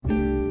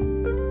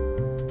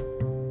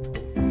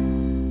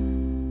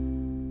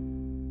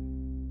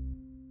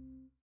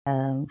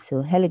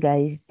So hello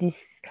guys, this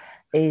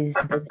is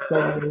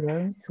Dr.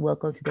 Williams.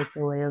 Welcome to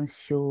Dr. Williams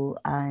show.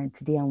 And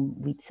today I'm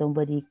with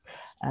somebody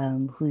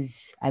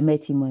I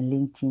met him on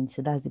LinkedIn.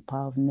 So that's the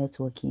power of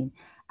networking.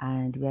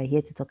 And we are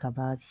here to talk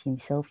about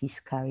himself, his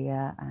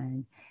career,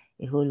 and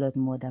a whole lot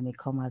more that may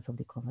come out of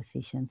the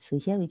conversation. So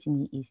here with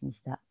me is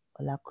Mr.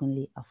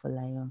 Olakunle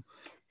Afolayan.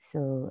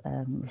 So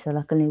Mr.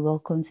 Olakunle,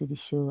 welcome to the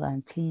show.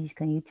 And please,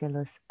 can you tell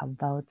us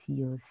about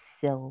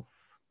yourself?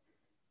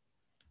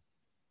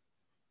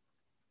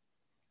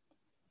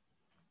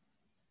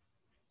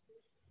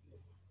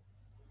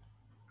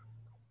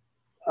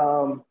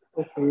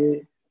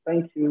 Okay,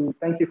 thank you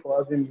for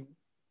having me.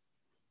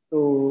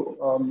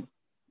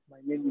 My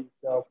name is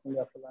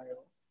Funya Falayo.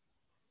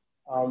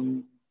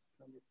 I'm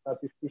a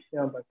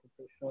statistician by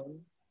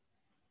profession.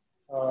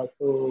 I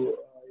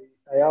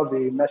have a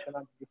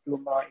national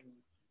diploma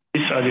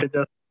in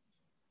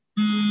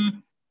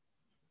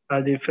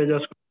at the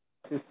Federal School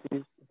of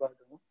Statistics,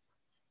 Ibadan,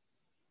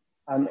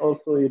 and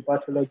also a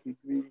bachelor's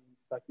degree in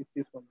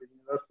statistics from the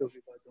University of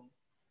Ibadan.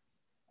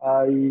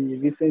 I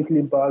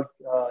recently bagged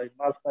a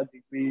master's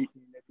degree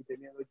in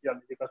epidemiology and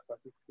medical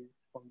statistics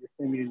from the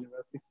same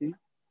university.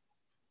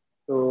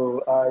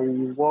 So I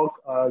work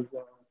as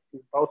a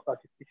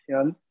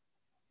biostatistician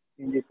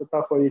in the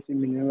Total Quality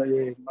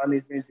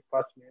Management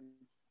Department,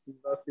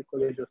 University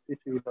College of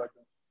State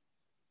Ibadan,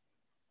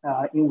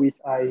 in which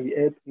I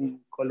help in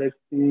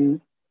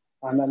collecting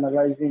and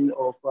analyzing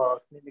of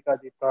clinical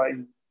data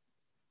in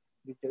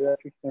the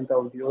geriatric center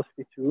of the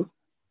hospital.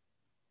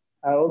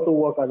 I also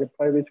work as a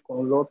private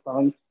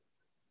consultant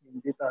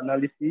in data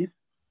analysis.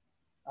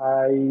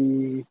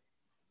 I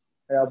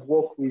have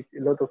worked with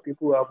a lot of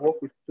people. I've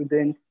worked with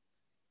students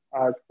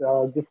at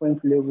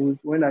different levels.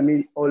 When I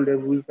mean all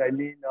levels, I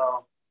mean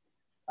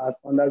at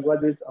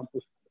undergraduate and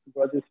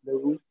postgraduate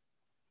levels,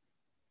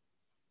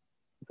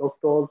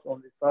 doctors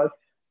on research,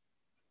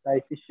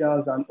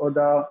 dietitians, and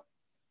other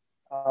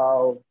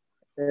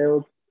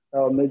health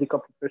medical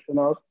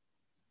professionals.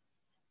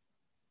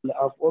 And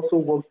I've also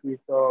worked with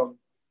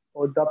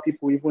other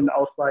people even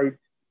outside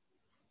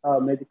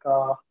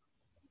medical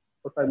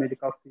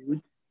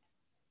field.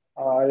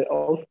 I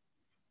also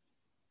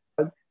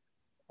in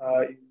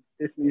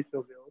State Ministry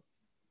of Health.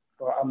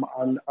 So I'm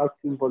an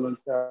active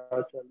volunteer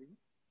actually.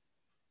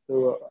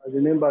 So I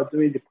remember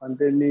during the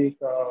pandemic,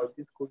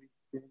 this COVID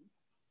thing,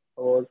 I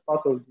was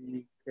part of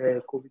the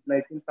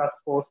COVID-19 task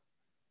force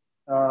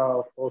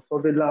for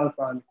surveillance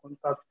and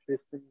contact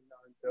tracing.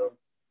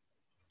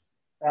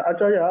 And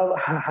actually,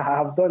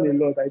 I've done a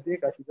lot. I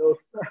think I should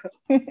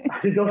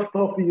just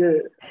stop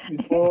here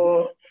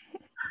before.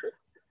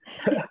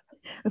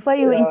 Before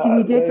you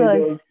intimidate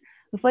us.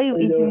 Before you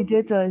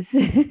intimidate us. I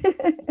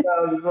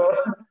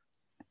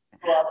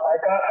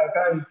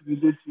can't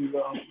intimidate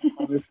you. I'm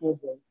a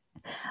problem.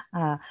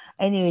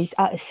 Anyways,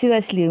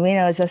 seriously, when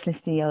I was just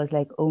listening, I was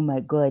like, oh my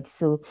God.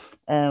 So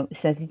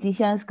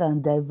statisticians can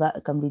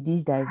be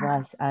this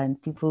diverse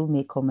and people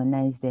may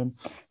commonize them.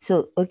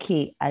 So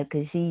okay, I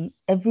can see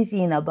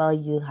everything about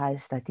you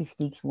has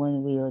statistics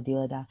one way or the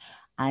other.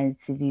 And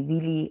to be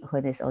really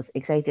honest, I was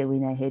excited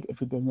when I heard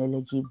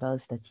epidemiology,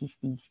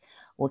 biostatistics,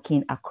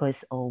 working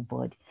across all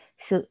board.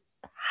 So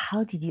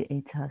how did you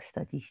enter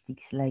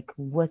statistics? Like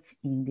what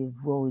in the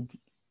world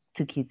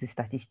took you to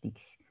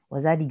statistics?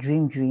 Was that the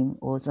dream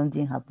or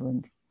something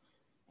happened?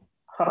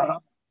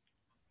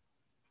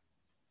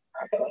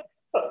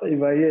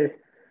 If I hear,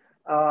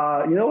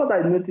 you know what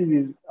I noticed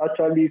is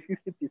actually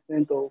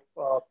 50% of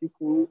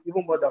people,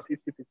 even more than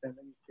 50%, let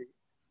me say,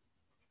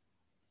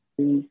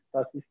 in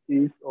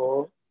statistics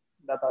or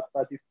that are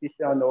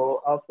statistician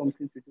or have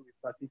something to do with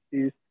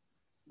statistics.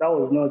 That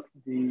was not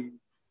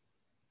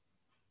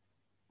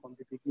from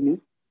the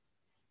beginning.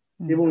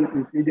 Even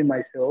including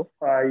myself,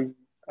 I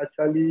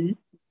actually,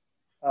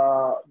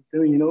 as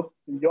a young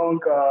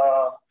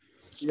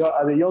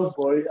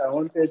boy, I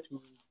wanted to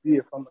be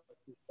a pharmacist.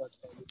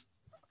 Actually.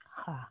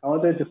 I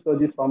wanted to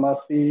study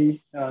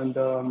pharmacy, and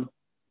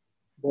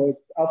but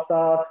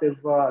after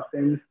several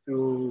attempts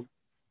to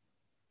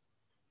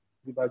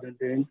Ibadan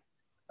then,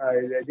 I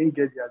didn't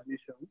get the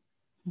admission.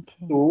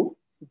 Okay. So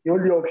the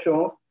only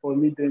option for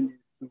me then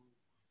is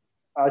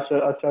to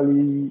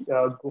actually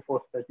go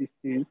for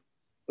statistics.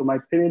 So my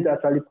parents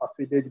actually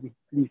persuaded me,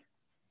 please,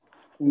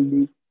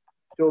 only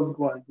just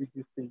go and do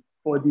this thing.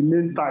 For the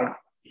meantime,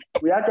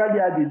 we actually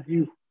had a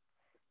deal.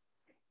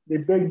 They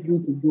begged you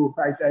to go,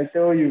 I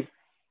tell you.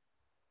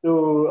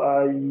 So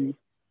I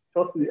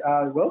talked to the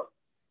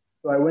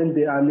so I went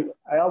there, and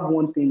I have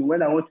one thing.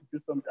 When I want to do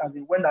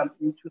something, when I'm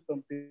into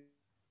something,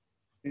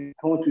 I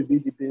want to be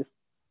the best.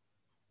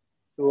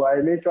 So I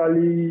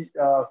literally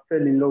fell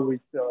in love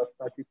with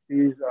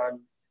statistics, and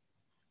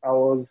I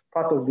was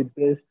part of the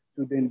best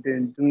student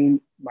then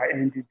doing my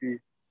NDB.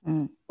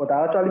 But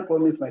I actually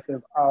promised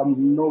myself,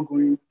 I'm not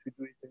going to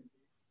do it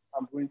anymore.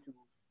 I'm going to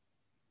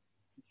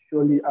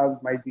surely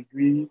have my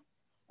degree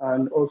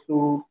and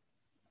also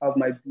have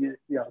my BSc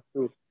and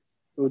so.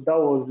 So that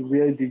was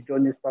where the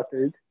journey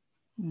started.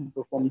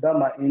 So from that,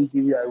 my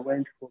ND, I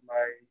went for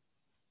my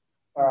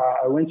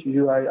I went to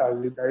UI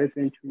as a direct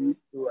entry,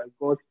 so I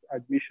got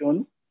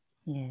admission.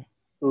 Yeah.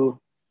 So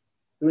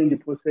during the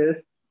process,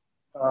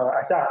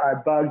 I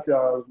bagged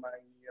my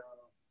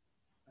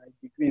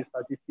degree in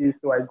statistics.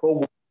 So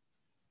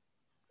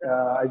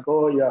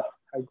yeah,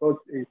 I got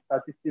a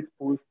statistics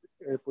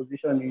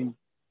position in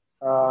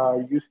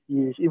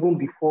UCH even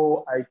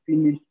before I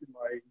finished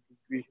my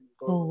degree Oh,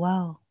 because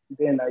wow.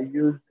 then I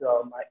used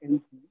my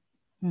ND.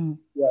 Hmm.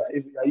 Yeah,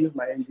 I used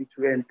my ND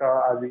to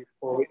enter as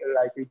for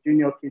like a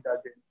junior cadre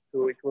then.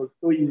 So it was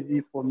so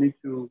easy for me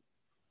to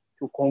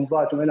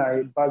convert when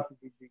I backed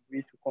the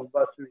degree to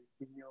convert to a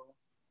senior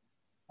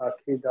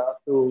cadre.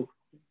 So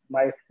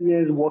my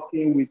experience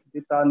working with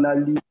the data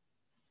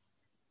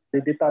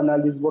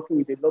analyst, working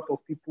with a lot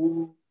of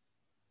people,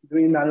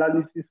 doing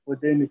analysis for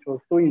them, it was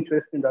so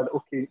interesting that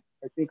okay,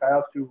 I think I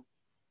have to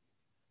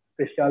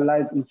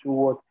specialize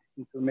into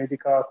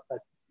medical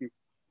statistics.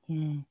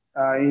 Yeah.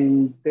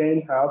 And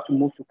then I have to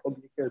move to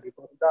public health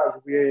because that's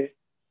where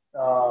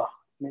uh,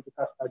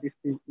 medical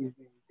statistics is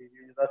in the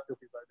University of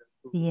Ibadan.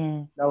 So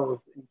Yeah. that was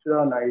in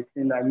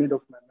 2019. I made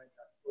up my mind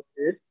that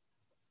okay,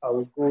 I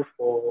will go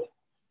for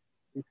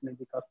this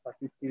medical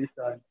statistics,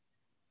 and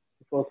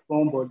it was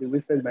fun, but they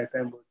wasted my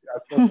time. But I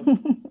thought it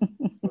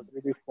was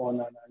really fun,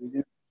 and I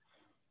really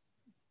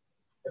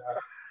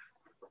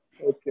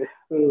okay.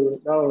 So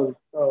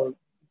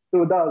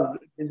that was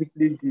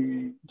basically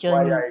the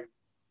Journey. why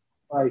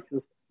I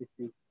chose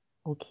statistics.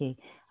 Okay,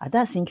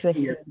 that's Yes,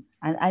 interesting.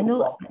 And I so know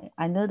far.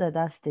 I know that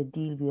that's the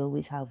deal we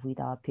always have with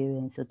our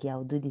parents. Okay,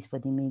 I'll do this for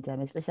the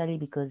meantime, especially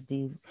because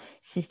the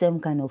system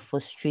kind of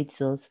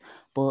frustrates us.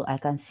 But I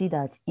can see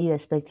that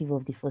irrespective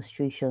of the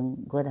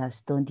frustration, God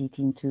has turned it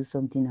into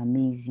something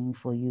amazing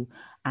for you.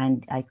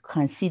 And I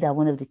can see that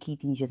one of the key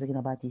things you're talking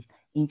about is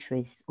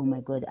interest. Oh my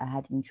God, I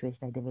had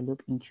interest, I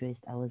developed interest,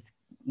 I was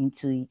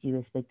into it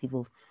irrespective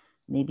of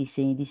maybe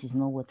saying this is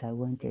not what I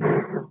wanted.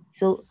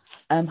 So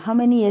how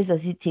many years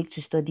does it take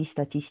to study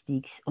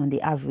statistics on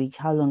the average?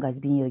 How long has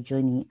been your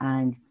journey?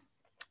 And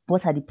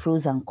what are the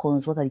pros and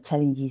cons? What are the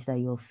challenges that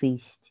you've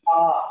faced?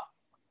 Ah,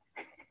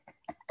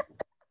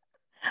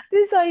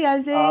 This is what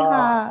you're saying,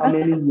 how huh?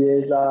 many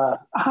years?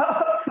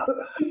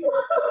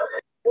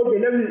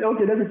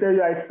 Okay, let me tell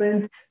you. I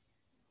spent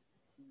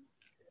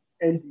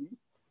ND.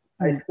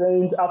 I Hmm,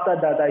 spent after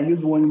that. I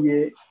used 1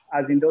 year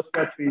as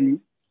industrial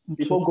training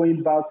okay. before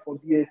going back for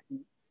BSc.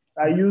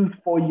 I used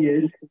 4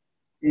 years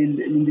in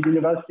the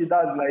university.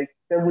 That's like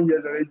 7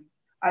 years already.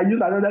 I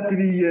used another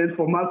 3 years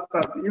for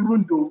masters,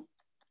 even though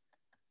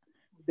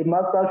the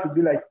master should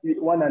be like the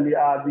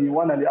 1.5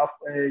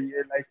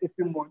 year, like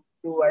 18 months.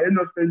 So I ended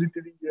up spending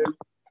 3 years,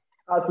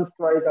 had to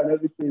strike and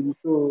everything.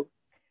 So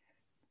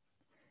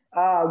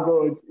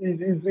God,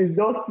 it's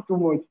just too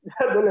much.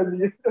 Don't let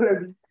me.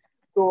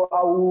 So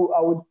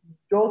I would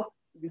just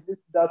relate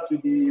that to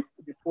the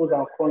pros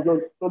and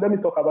cons. So let me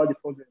talk about the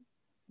problem.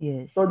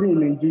 Yes.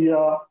 Studying in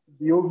Nigeria,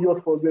 the obvious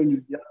problem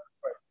is the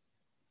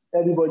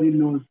everybody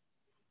knows.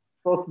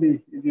 Trust me,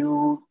 if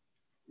you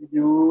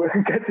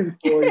get it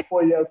for a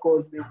 4 year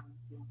course, they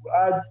will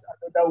add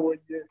another 1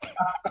 year.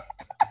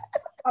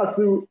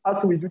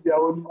 After we do their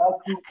own,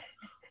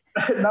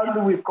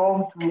 after we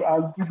come to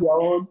and do their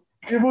own.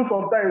 Even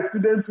sometimes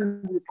students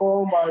will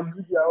come and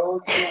do their own,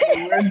 so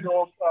they will end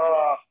up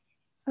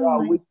Oh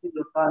my. wasting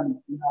your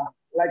time. Yeah.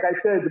 Like I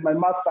said, my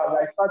master's,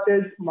 I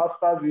started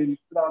master's in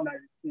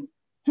 2018.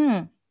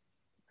 Hmm.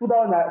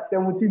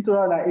 2017,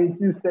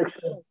 2018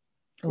 section.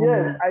 Oh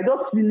Yes, my. I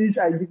just finished.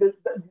 I did it,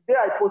 the day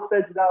I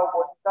posted that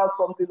was that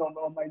something on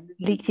my LinkedIn.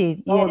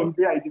 LinkedIn. That Yes. was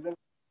the day I didn't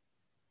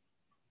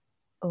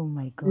Oh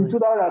my in God.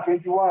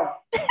 2021.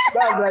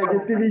 That's like the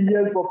 3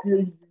 years for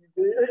PhD.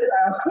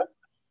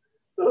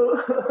 so,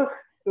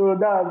 so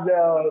that's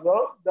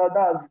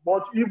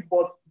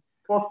but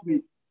trust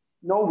me,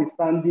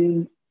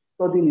 notwithstanding,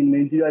 studying in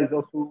Nigeria is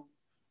also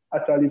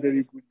actually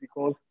very good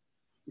because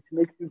it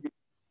makes you the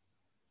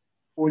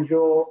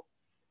exposure.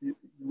 You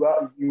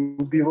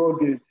will be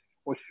rugged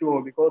for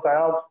sure because I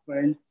have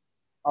friends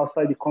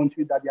outside the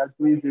country that they are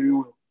doing very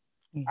well.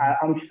 Yeah.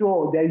 I'm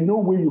sure there is no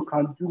way you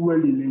can do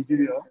well in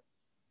Nigeria.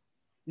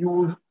 You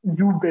will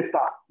do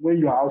better when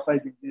you are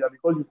outside Nigeria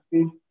because you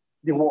see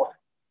the worst.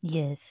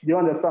 Yes. Do you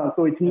understand?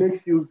 So it Yes.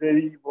 makes you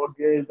very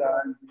rugged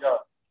and yeah.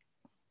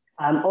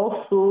 And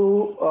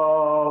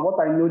also, what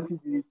I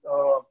noticed is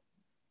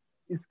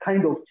it's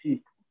kind of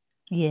cheap.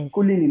 Yes.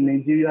 Schooling in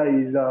Nigeria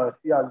is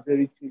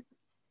very cheap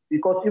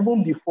because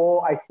even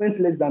before I spent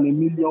less than 1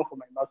 million for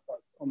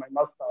my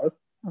masters.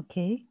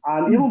 Okay.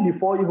 And Hmm. even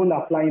before even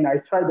applying, I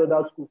tried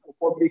other schools for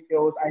public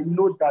health. I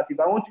know that if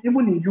I want to,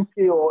 even in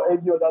UK or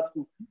any other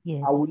school,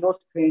 Yes. I will not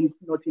spend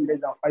nothing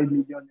less than 5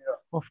 million naira.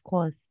 Of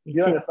course. Do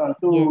you understand?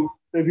 Yes. So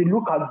if you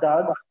look at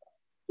that,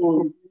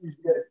 so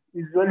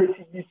it's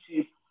relatively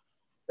cheap.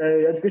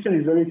 Education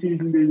is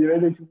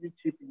relatively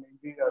cheap in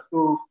Nigeria.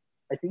 So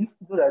I think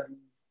those are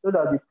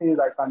the things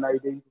I can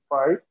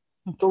identify.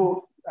 Okay.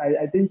 So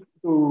I think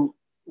so.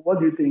 What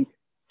do you think?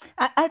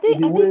 I So think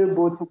the I think way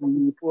both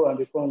the pro and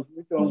the cons,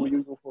 which one will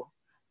you go for?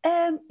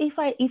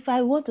 If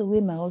I want to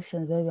weigh my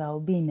options, maybe I'll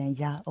be in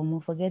Nigeria.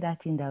 Or forget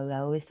that thing that we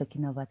are always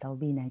talking about. I'll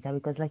be in Nigeria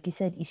because, like you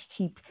said, it's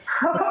cheap.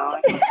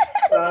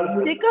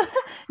 the,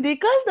 the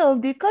cost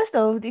of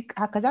the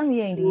because I'm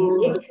here in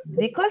the UK,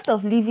 the cost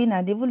of living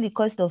and even the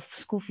cost of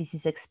school fees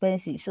is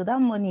expensive. So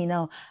that money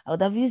now, I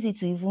would have used it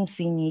to even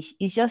finish.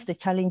 It's just the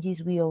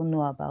challenges we all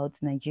know about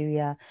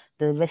Nigeria,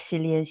 the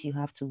resilience you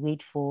have to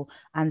wait for,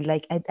 and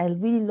like I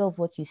really love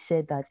what you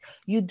said that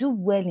you do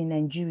well in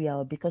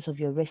Nigeria because of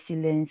your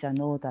resilience and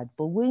all that.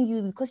 But when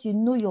you because you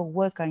know your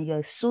work and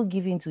you're so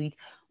given to it,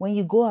 when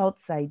you go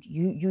outside,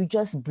 you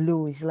just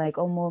blow. It's like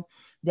almost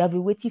they'll be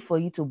waiting for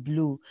you to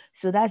blow.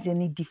 So that's the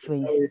only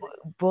difference.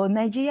 But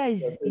Nigeria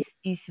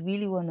is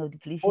really one of the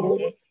places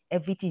where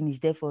everything is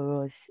there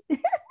for us.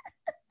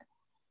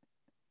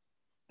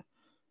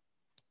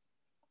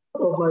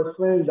 Of my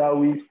friends that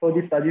we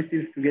study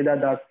statistics together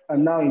that are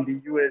now in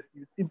the US,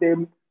 you see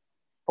them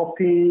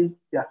topping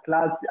their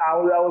class. I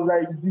was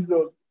like,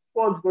 Jesus,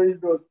 what's going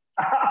on?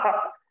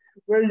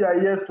 When you are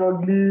here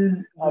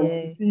struggling and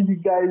you see the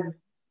guys,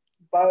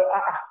 but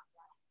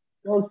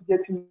just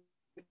getting.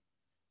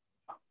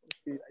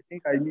 Okay, I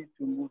think I need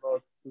to move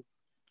out.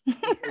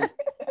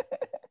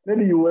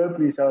 Maybe you will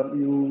please.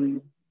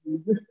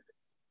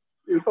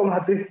 You come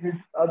and take me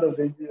out of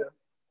Nigeria.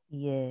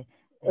 Yeah.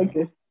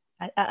 Okay.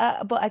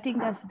 But I think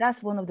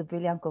that's one of the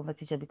brilliant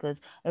conversation because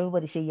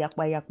everybody say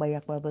yakba yakba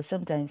yakba, but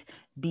sometimes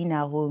being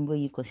at home when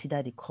you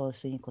consider the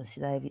cost, when you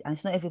consider and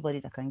it's not everybody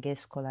that can get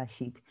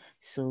scholarship,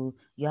 so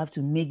you have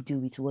to make do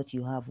with what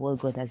you have, what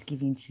God has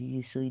given to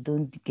you, so you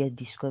don't get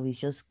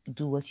discouraged. Just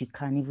do what you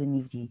can, even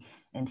if the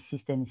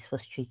system is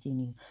frustrating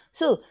you.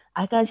 So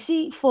I can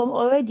see from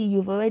already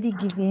you've already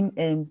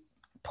given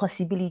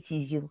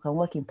possibilities. You can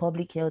work in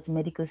public health,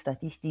 medical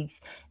statistics,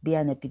 be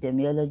an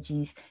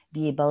epidemiologist,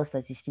 be a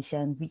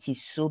biostatistician, which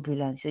is so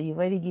brilliant. So you've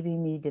already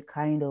given me the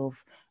kind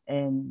of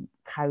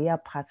career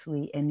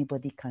pathway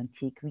anybody can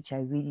take, which I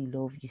really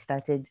love. You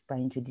started by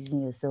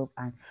introducing yourself,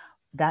 and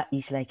that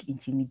is like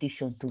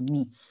intimidation to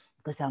me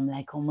because I'm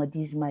like, oh my,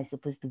 this man is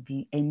supposed to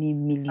be any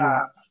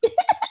million.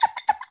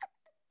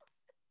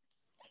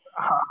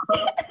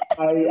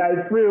 I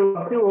pray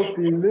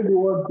hoping maybe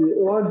one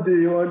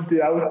day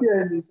I will see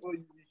any for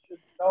you.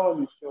 That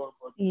one is sure,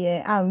 but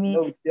yeah, I mean,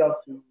 we still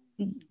have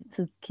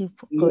to keep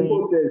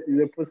going.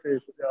 The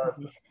process.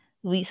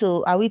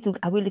 So are we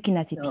looking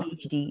at a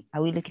PhD?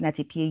 Are we looking at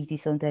a PhD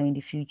sometime in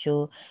the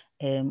future?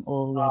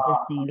 Or we are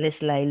just saying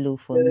let's lie low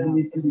for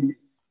definitely.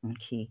 now.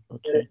 Okay.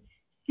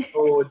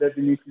 Oh,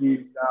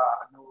 definitely.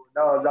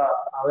 No, that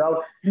I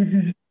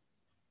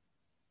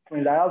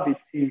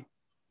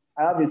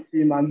have a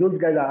team. And those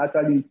guys are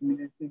actually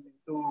intimidating me.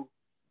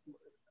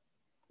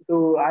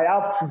 So I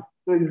have to.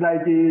 So it's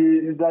like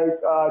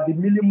the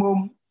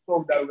minimum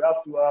stuff that we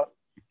have to have.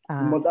 We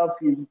must have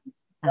PhD.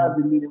 That's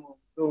the minimum.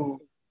 So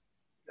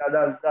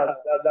that's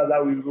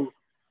how we go.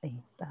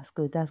 That's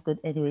good. That's good.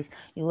 Anyways,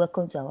 you're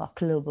welcome to our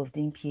club of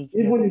doing PhD.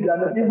 Even if they are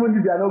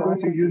not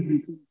going to use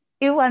it.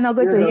 If we're not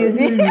going to use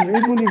it.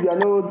 Even if they are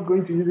not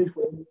going to use it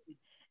for anything.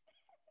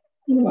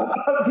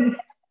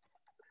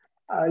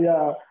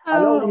 Yeah. I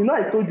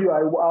told you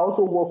I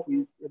also work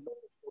with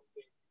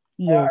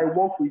I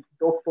work with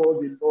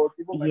doctors in law,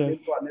 even my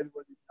mentor and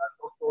everybody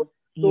doctors.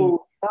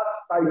 So that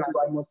side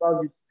I must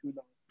have it too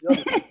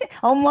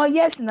now.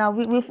 Yes, now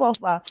we fall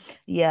far.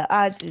 Yeah.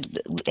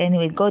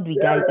 Anyway, God will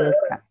guide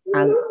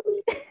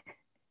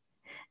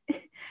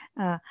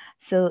us.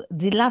 So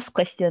the last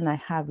question I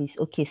have is,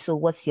 okay, so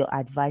what's your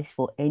advice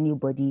for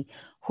anybody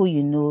who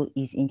you know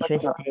is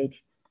interested?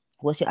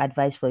 What's your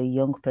advice for a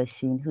young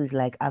person who's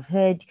like, I've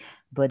heard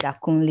Brother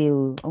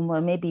Kunle, or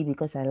maybe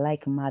because I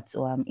like maths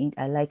or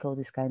I like all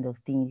this kind of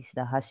things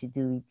that has to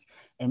do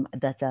with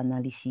data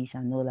analysis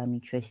and all, I'm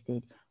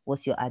interested.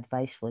 What's your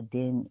advice for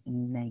them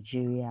in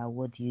Nigeria?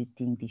 What do you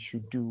think they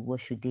should do?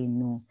 What should they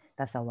know?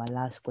 That's our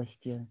last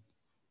question.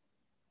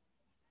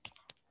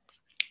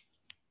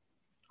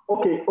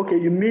 Okay.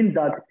 You mean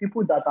that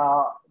people that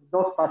are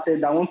just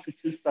started that want to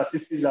choose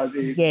statistics as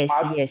a yes.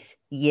 career? Is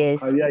that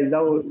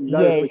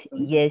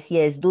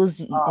yes.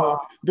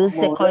 Those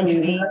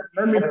secondary.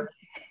 Let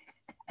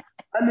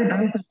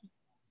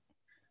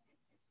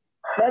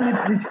me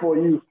preach for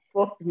you.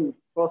 Trust me.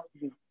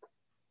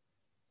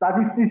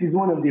 Statistics is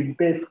one of the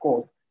best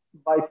course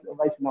right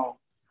now.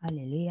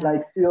 Hallelujah.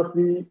 Like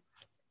seriously,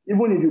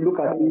 even if you look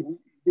at it,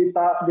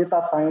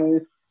 data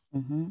science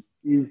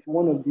is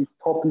one of the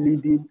top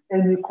leading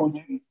any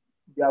country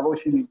they are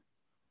rushing it.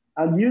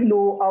 And you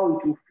know how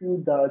it will feel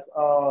that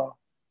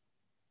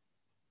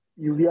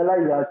you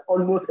realize that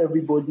almost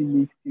everybody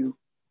needs you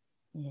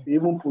to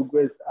even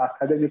progress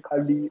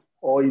academically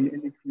or in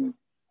any field.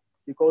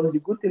 Because the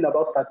good thing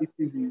about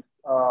statistics is you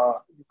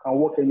can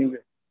work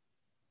anywhere.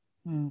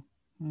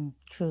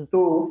 True.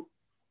 So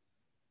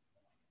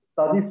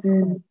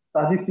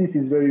statistics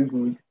is very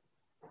good.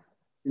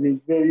 It is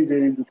very,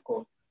 very good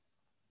course.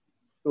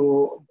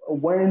 So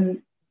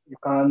when you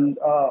can,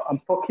 I'm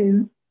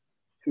talking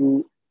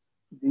to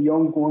the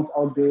young ones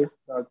out there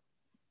that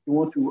you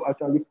want to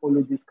actually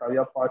follow this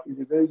career path. It's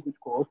a very good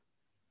course.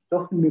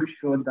 just make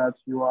sure that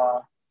you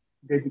are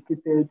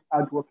dedicated,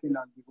 hardworking,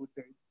 and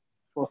devoted.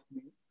 Trust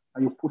me,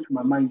 and you put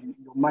your mind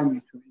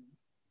into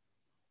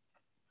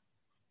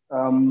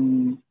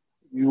it.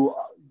 You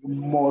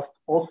must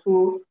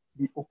also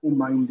be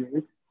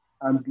open-minded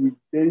and be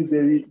very,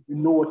 very, you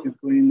know what is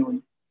going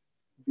on.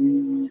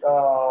 You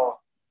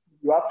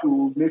have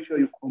to make sure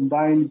you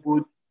combine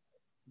both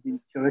the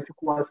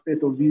theoretical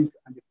aspect of it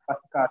and the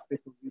practical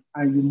aspect of it,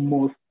 and you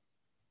must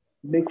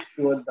make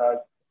sure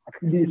that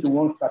at least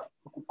one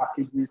statistical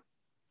packages,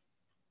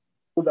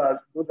 so that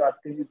those are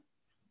things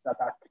that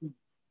are key.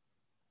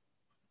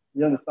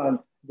 You understand?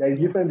 There is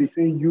a difference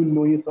between you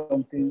knowing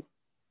something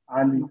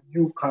and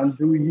you can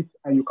do it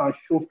and you can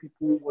show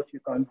people what you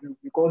can do,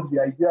 because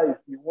the idea is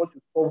you want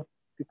to solve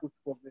people's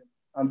problems,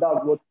 and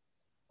that's what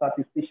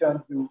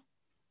statisticians do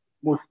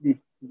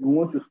mostly. You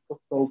want to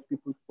solve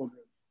people's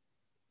problems.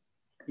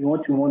 You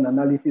want to run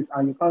analysis,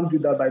 and you can't do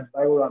that by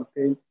bio and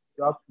pen.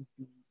 You have to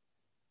be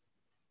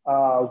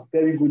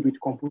very good with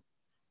computers,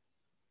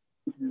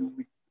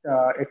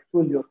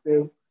 expose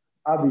yourself,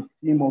 have a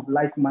team of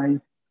like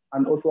minds,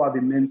 and also have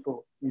a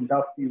mentor in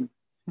that field,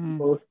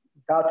 because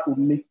that will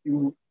make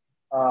you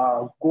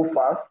go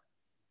fast.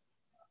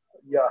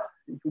 Yeah,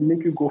 it will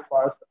make you go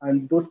fast,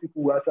 and those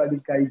people will actually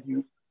guide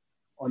you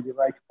on the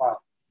right path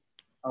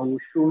and will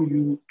show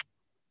you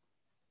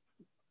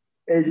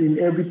in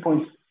every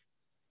point,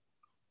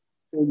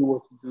 tell you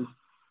what to do.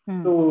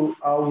 So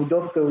I will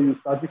just tell you,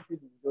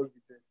 statistics is just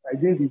the best. I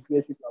didn't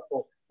regret it at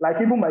all. Like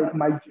even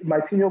my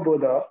senior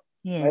brother,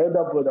 my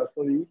elder brother,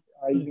 sorry,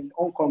 I've been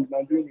Hong Kong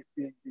now doing his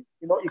PhD.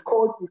 You know, he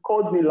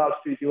called me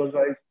last week. He was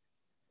like,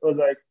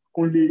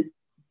 Kunle,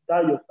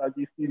 that your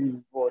statistics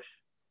is wash.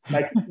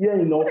 Like here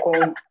in Hong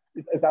Kong,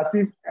 it's as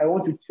if I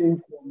want to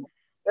change from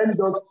let me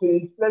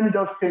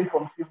just change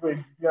from civil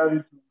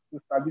engineering to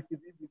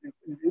statistics if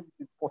it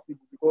is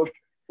possible, because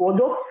for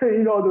just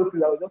saying all those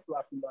things, I was just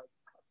laughing back.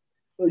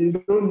 So you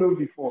don't know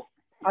before.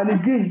 And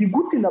again, the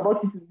good thing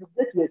about it is you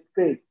get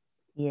respect.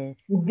 Yes.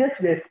 You get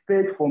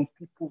respect from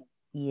people.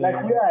 Yeah.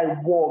 Like where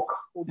I work,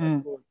 oh my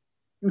God,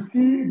 you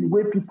see the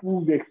way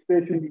people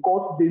respect you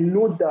because they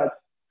know that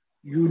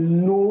you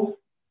know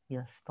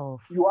your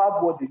stuff. You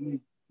have what they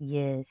need.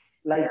 Yes.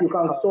 Like you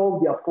can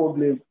solve their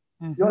problem.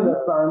 You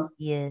understand?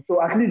 Yes.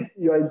 So at least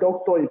you're a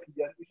doctor, a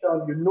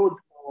pediatrician, you know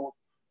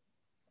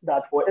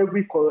that for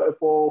every for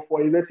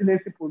a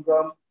residency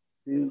program,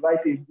 they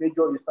write a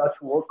major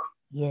research work.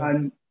 Yes.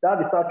 And that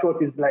research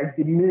work is like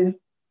the main,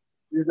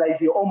 is like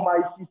the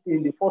almighty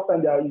thing. The first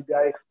time they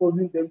are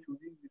exposing them to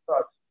this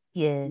research.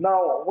 Yeah.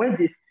 Now, when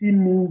they see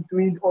me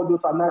doing all those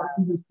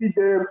analyses, you see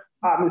them,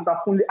 Mr.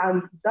 Kunle,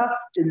 and that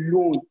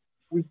alone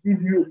will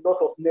give you a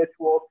lot of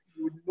network.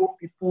 You know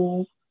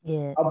people.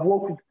 Yeah. I've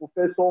worked with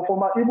professors,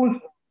 even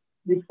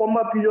the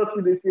former previous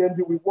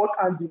CMD, we work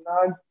hand in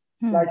hand,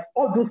 like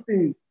all those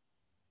things.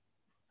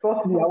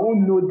 Trust me, I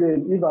won't know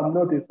them if I'm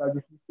not a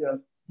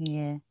statistician.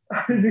 Yeah.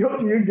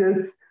 you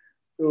get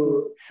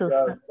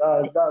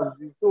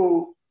that's it.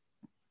 So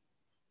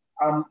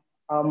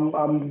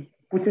I'm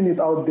putting it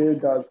out there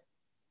that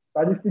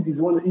statistics is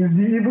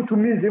even to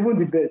me is even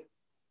the best.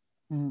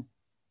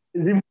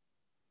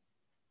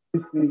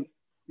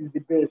 Is the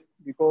best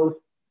because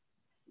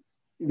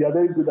if you are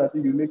very good at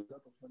it, you make a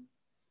lot of money.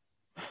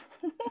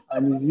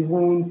 And it's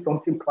even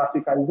something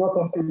practical. It's not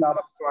something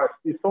abstract.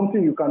 It's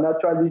something you can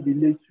actually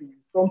relate to.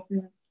 It's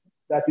something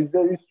that is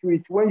very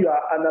sweet. When you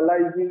are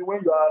analyzing,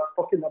 when you are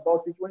talking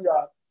about it, when you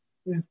are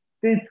it's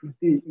day to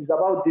day, it's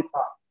about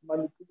data,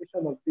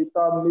 manipulation of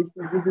data,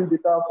 using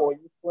data for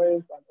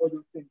influence and all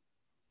those things.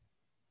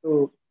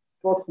 So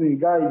trust me,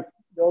 guys,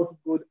 just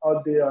go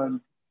out there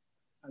and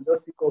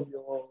just pick up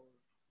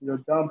your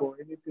dump or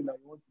anything that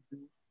you want to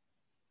do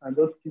and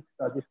just keep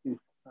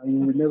statistics and you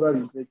will never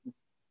regret it.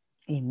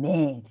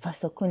 Amen.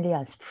 Pastor Kunle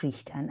has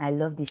preached, and I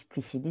love this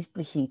preaching. This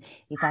preaching,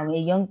 if I'm a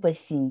young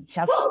person,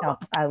 sharp,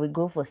 I will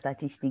go for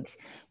statistics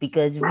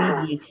because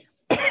really,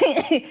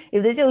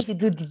 if they say we should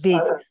do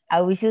debate,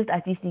 I will choose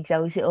statistics. I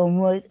will say, oh,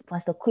 more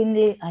Pastor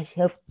Kunle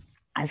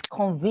has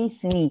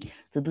convinced me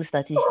to do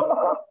statistics.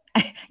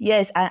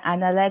 Yes,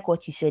 and I like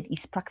what you said.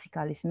 It's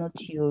practical, it's not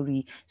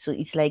theory. So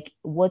it's like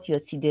what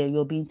you're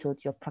being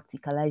taught, you're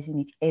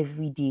practicalizing it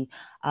every day.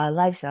 Our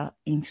lives are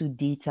into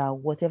data,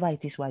 whatever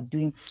it is we're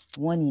doing.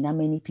 One in how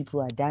many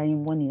people are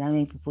dying, one in how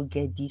many people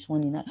get this,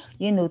 one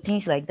in how,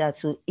 things like that.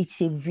 So it's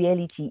a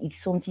reality.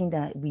 It's something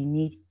that we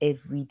need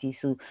every day.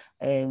 So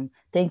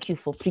thank you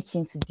for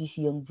preaching to these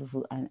young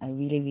people, and I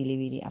really, really,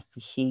 really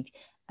appreciate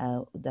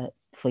that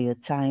for your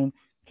time,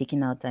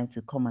 taking our time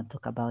to come and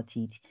talk about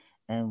it.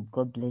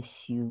 God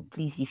bless you.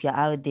 Please, if you're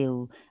out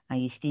there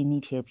and you still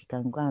need help, you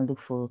can go and look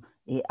for.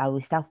 I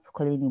will start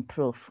calling him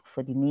Prof.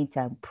 For the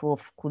meantime,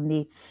 Prof.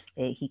 Kunle.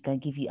 He can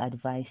give you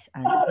advice.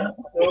 And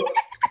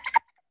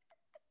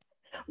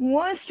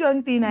one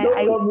strong thing Don't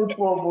call me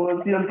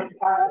Prof.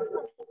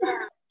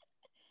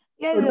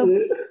 Yes,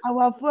 okay.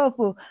 our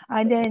prof.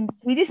 And then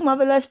with this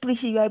marvelous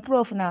preaching, you're a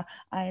prof now.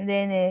 And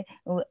then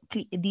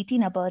the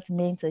thing about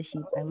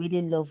mentorship, I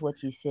really love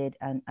what you said,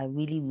 and I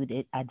really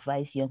would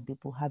advise young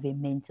people have a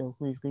mentor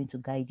who is going to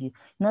guide you,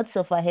 not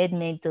sufferhead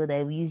mentor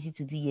that will use you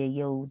to do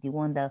the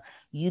one that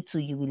you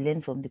will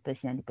learn from the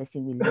person and the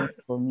person will learn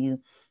from you.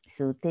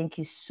 So thank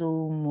you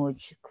so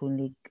much,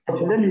 colleague.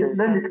 Let me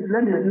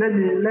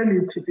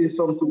chip in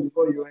something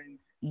before you end.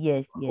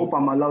 Yes. Hope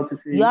I'm allowed to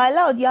say. You're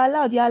allowed.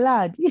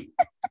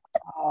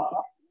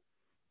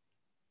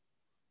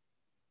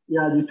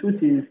 Yeah, the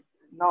truth is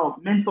now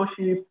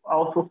mentorship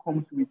also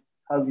comes with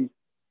service.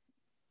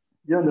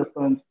 Do you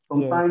understand?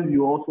 Sometimes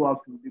you also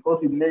have to,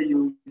 because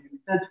you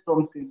said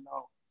something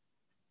now,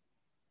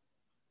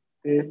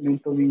 say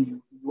mentoring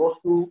you. You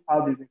also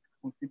have a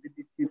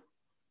responsibility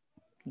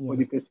for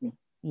the person.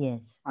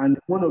 Yes. And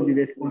one of the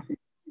responsibility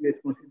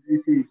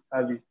is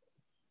service.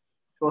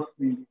 Trust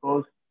me,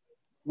 because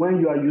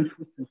when you are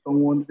useful to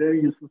someone,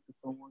 very useful to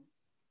someone,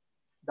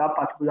 that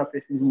particular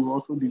person will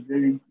also be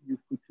very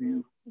useful to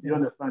you. Do you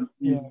understand?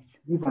 Yes.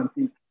 Give and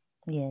take.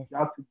 Yes. You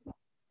have to give and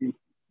take.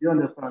 Do you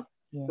understand?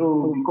 Yes.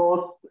 So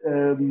because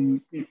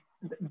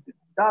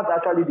that's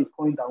actually the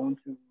point I want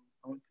to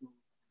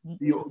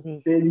be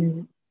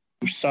very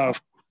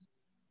serve.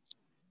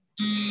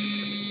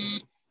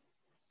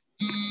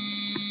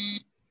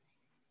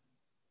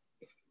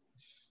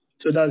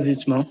 So that's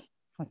it, man.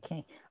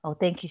 Okay. Oh,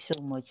 thank you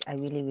so much. I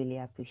really, really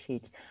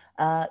appreciate.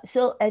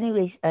 So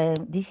anyways,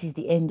 this is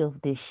the end of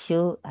the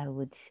show. I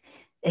would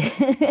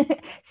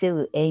say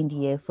we'll end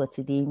here for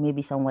today.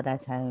 Maybe some other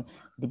time,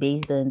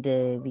 based on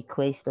the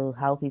request of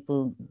how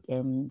people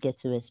get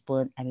to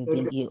respond. I will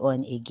bring you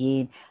on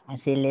again and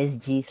say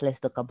let's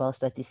talk about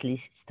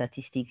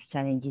statistics,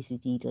 challenges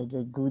with it, or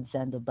the goods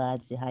and the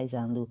bads, the highs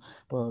and lows.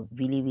 But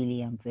really,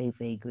 really, I'm very,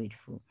 very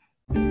grateful.